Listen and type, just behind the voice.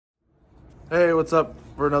Hey, what's up?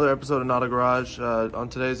 For another episode of Notta Garage. On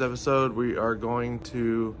today's episode, we are going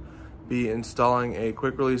to be installing a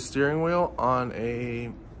quick release steering wheel on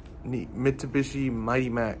a Mitsubishi Mighty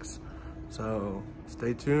Max. So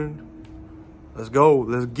stay tuned. Let's go.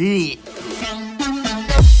 Let's get it.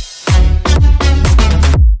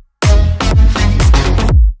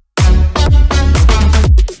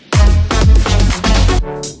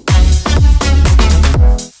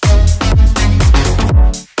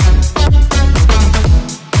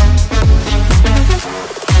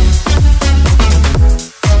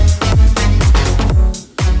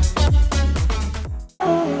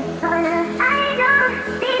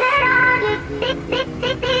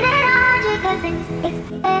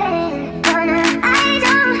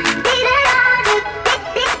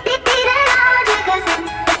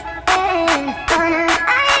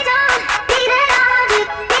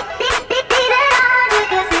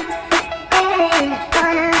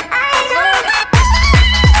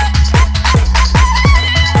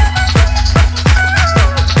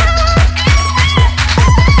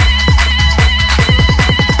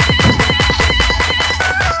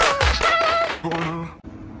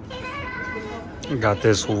 Got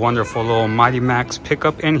this wonderful little Mighty Max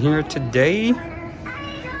pickup in here today.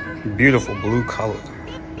 Beautiful blue color.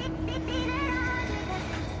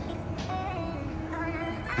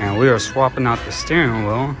 And we are swapping out the steering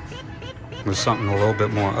wheel with something a little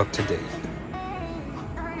bit more up to date.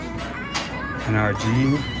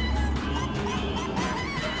 NRG.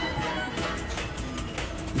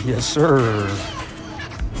 Yes, sir.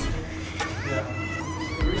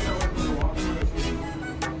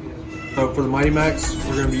 So for the Mighty Max,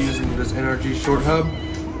 we're going to be using this NRG short hub.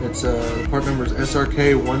 It's the part number is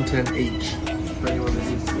SRK110H. For anyone that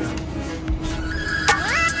needs to know.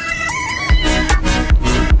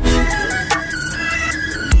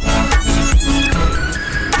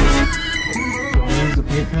 So I'll use the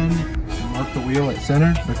paint pen to mark the wheel at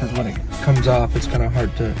center, because when it comes off, it's kind of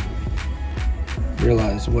hard to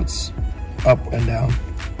realize what's up and down.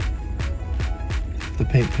 If the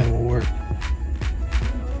paint pen will work.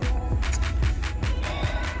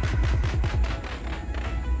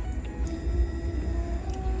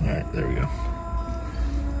 Alright, there we go.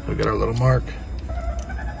 We got our little mark.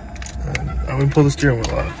 And I'm going to pull the steering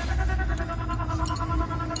wheel out.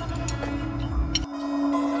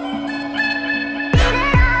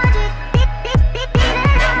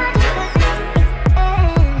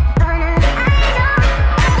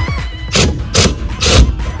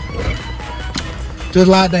 Just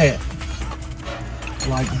like that.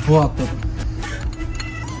 Like butter.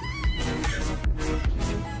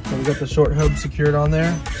 So we got the short hub secured on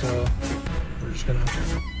there, so we're just gonna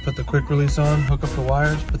put the quick release on, hook up the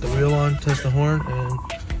wires, put the wheel on, test the horn, and we'll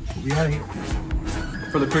be out of here.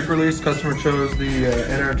 For the quick release, customer chose the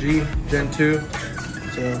NRG Gen 2. So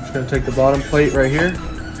I'm just gonna take the bottom plate right here,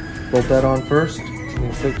 bolt that on first. I'm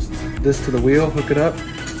gonna fix this to the wheel, hook it up,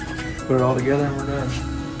 put it all together, and we're done.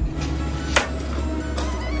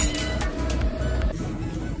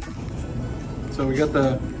 So we got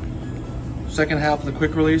the second half of the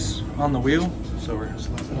quick release on the wheel, so we're gonna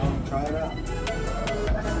slap it on and try it out.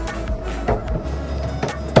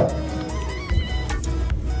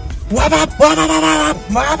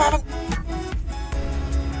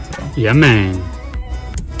 Yeah, man.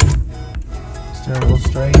 Steering wheel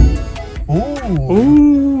straight. Ooh.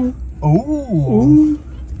 Ooh. Ooh. Ooh.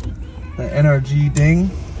 The NRG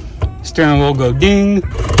ding. Steering wheel go ding.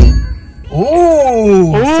 Ooh.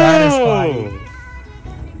 Ooh. Satisfying.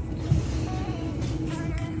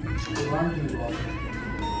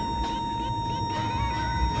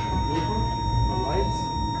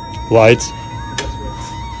 Lights.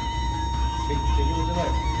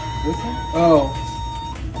 Oh.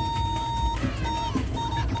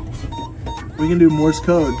 We can do Morse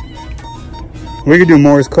code. We can do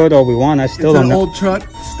Morse code all we want. I still don't know. It's an old truck.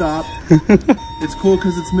 Stop. It's cool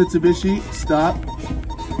because it's Mitsubishi. Stop.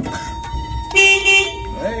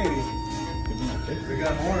 Hey. We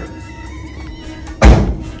got horns.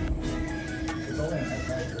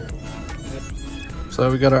 So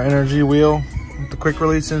we got our NRG wheel with the quick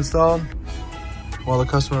release installed. While the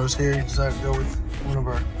customer was here, he decided to go with one of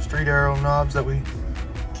our street arrow knobs that we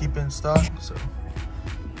keep in stock. So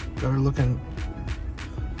got her looking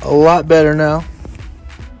a lot better now.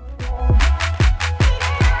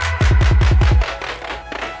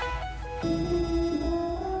 So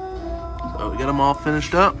we got them all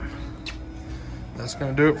finished up. That's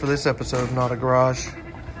gonna do it for this episode of Notta Garage.